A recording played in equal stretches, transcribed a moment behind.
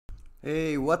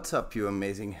Hey, what's up, you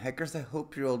amazing hackers? I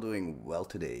hope you're all doing well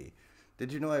today.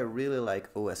 Did you know I really like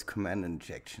OS command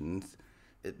injections?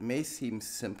 It may seem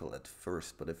simple at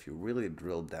first, but if you really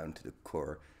drill down to the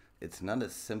core, it's not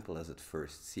as simple as it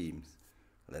first seems.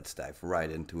 Let's dive right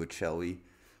into it, shall we?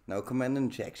 Now, command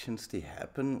injections, they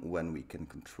happen when we can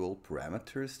control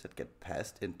parameters that get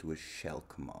passed into a shell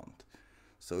command.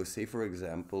 So say for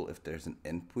example, if there's an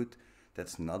input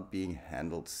that's not being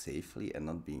handled safely and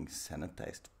not being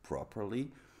sanitized properly,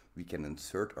 we can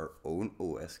insert our own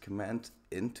OS commands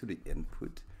into the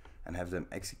input and have them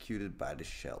executed by the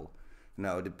shell.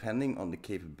 Now, depending on the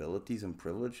capabilities and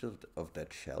privileges of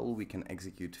that shell, we can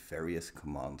execute various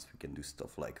commands. We can do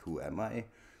stuff like who am I,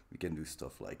 we can do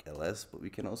stuff like ls, but we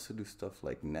can also do stuff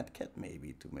like netcat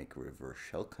maybe to make a reverse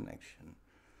shell connection.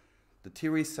 The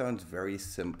theory sounds very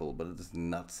simple, but it is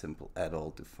not simple at all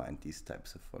to find these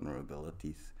types of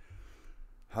vulnerabilities.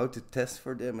 How to test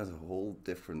for them is a whole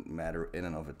different matter in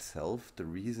and of itself. The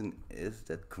reason is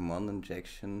that command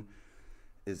injection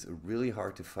is really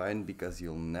hard to find because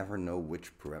you'll never know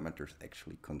which parameters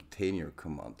actually contain your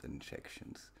command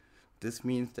injections. This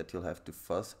means that you'll have to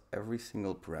fuzz every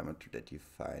single parameter that you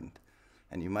find.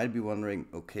 And you might be wondering,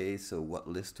 okay, so what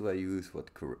list do I use?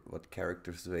 What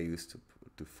characters do I use to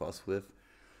fuzz with?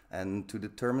 And to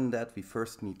determine that, we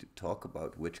first need to talk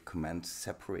about which command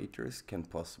separators can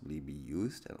possibly be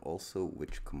used and also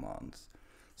which commands.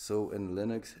 So in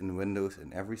Linux, in Windows,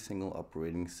 in every single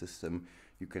operating system,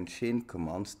 you can chain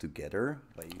commands together.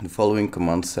 The following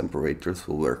command separators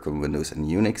will work on Windows and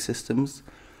Unix systems.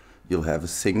 You'll have a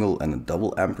single and a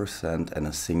double ampersand and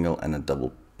a single and a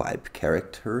double pipe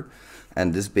character,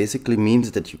 and this basically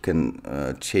means that you can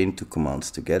chain two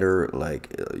commands together,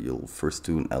 like you'll first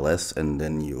do an ls and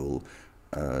then you'll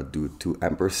do two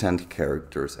ampersand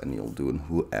characters and you'll do an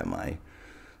who am I.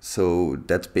 So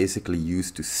that's basically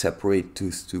used to separate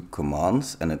those two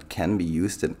commands, and it can be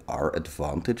used in our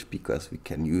advantage because we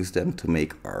can use them to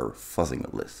make our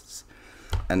fuzzing lists.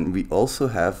 And we also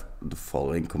have the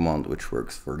following command, which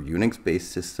works for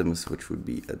Unix-based systems, which would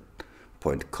be a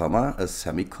point comma, a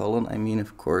semicolon, I mean,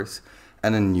 of course,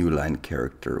 and a new line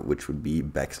character, which would be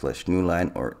 \new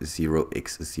line or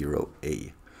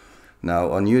 0x0a.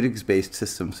 Now, on Unix-based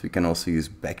systems, we can also use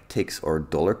backticks or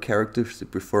dollar characters to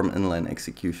perform inline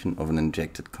execution of an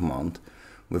injected command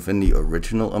within the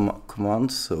original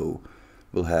command. So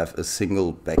we'll have a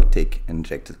single backtick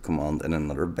injected command and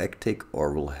another backtick,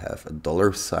 or we'll have a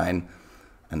dollar sign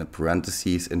and a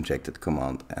parentheses injected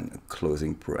command and a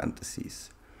closing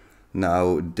parentheses.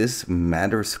 Now, this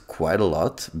matters quite a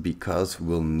lot because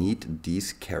we'll need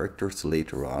these characters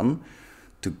later on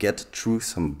to get through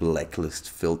some blacklist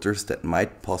filters that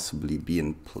might possibly be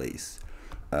in place.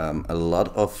 A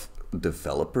lot of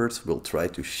developers will try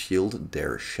to shield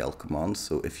their shell commands.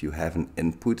 So if you have an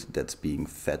input that's being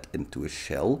fed into a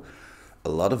shell, a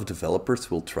lot of developers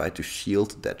will try to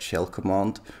shield that shell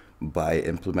command by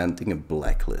implementing a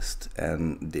blacklist,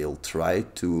 and they'll try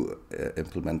to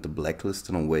implement the blacklist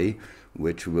in a way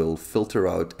which will filter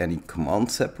out any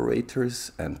command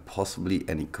separators and possibly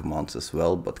any commands as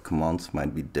well, but commands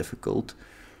might be difficult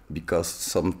because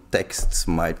some texts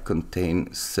might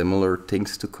contain similar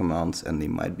things to commands and they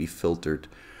might be filtered.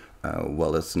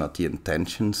 Well, it's not the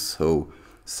intention. So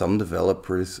some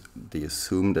developers, they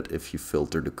assume that if you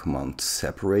filter the command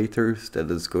separators,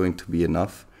 that is going to be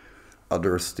enough.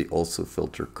 Others, they also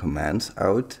filter commands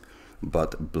out,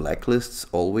 but blacklists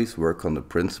always work on the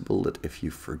principle that if you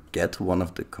forget one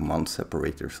of the command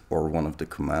separators or one of the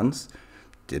commands,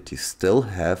 that you still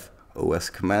have OS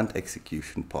command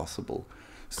execution possible.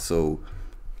 So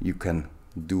you can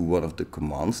do one of the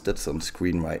commands that's on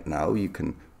screen right now, you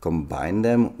can combine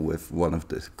them with one of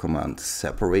the command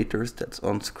separators that's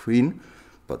on screen,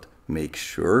 but make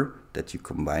sure that you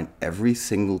combine every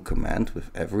single command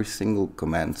with every single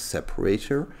command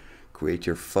separator, create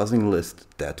your fuzzing list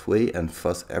that way, and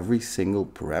fuzz every single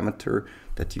parameter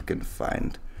that you can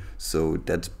find. So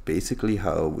that's basically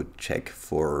how I would check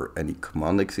for any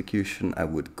command execution. I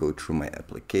would go through my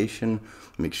application,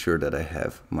 make sure that I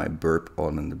have my burp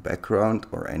on in the background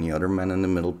or any other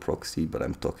man-in-the-middle proxy, but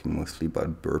I'm talking mostly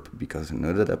about burp because I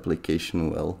know that application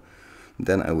well.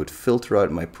 Then I would filter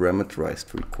out my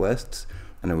parameterized requests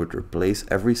and I would replace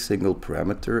every single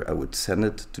parameter. I would send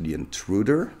it to the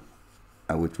intruder.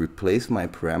 I would replace my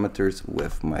parameters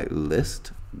with my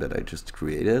list that I just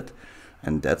created,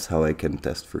 and that's how I can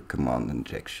test for command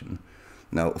injection.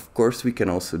 Now, of course, we can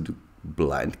also do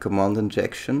blind command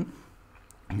injection.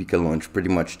 We can launch pretty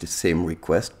much the same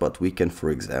request, but we can,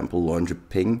 for example, launch a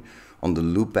ping on the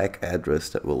loopback address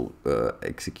that will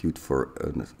execute for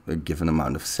a given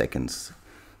amount of seconds.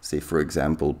 say for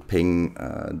example ping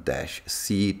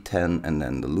 -c10 and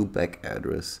then the loopback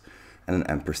address and an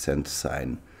ampersand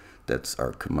sign. That's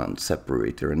our command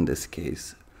separator in this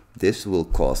case. This will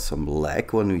cause some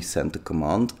lag when we send the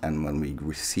command, and when we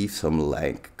receive some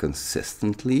lag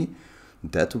consistently,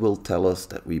 that will tell us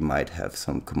that we might have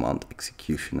some command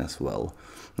execution as well.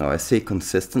 Now I say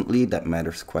consistently, that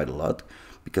matters quite a lot,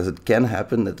 because it can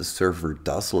happen that the server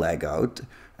does lag out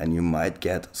and you might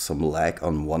get some lag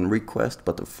on one request,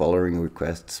 but the following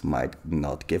requests might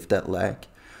not give that lag.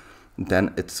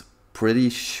 Then it's pretty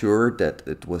sure that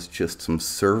it was just some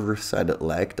server-sided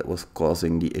lag that was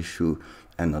causing the issue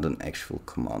and not an actual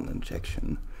command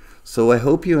injection. So I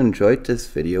hope you enjoyed this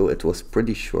video. It was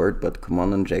pretty short, but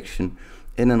command injection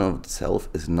in and of itself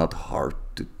is not hard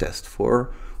to test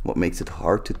for. What makes it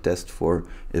hard to test for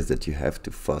is that you have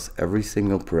to fuzz every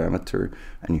single parameter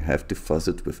and you have to fuzz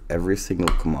it with every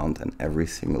single command and every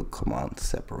single command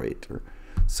separator.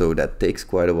 So that takes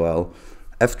quite a while.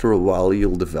 After a while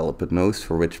you'll develop a nose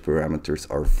for which parameters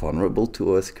are vulnerable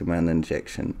to OS command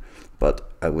injection,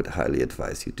 but I would highly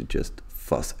advise you to just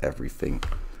fuzz everything.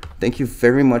 Thank you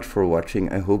very much for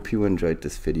watching. I hope you enjoyed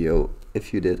this video.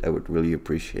 If you did, I would really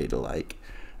appreciate a like,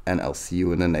 and I'll see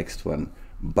you in the next one.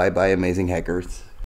 Bye bye, amazing hackers.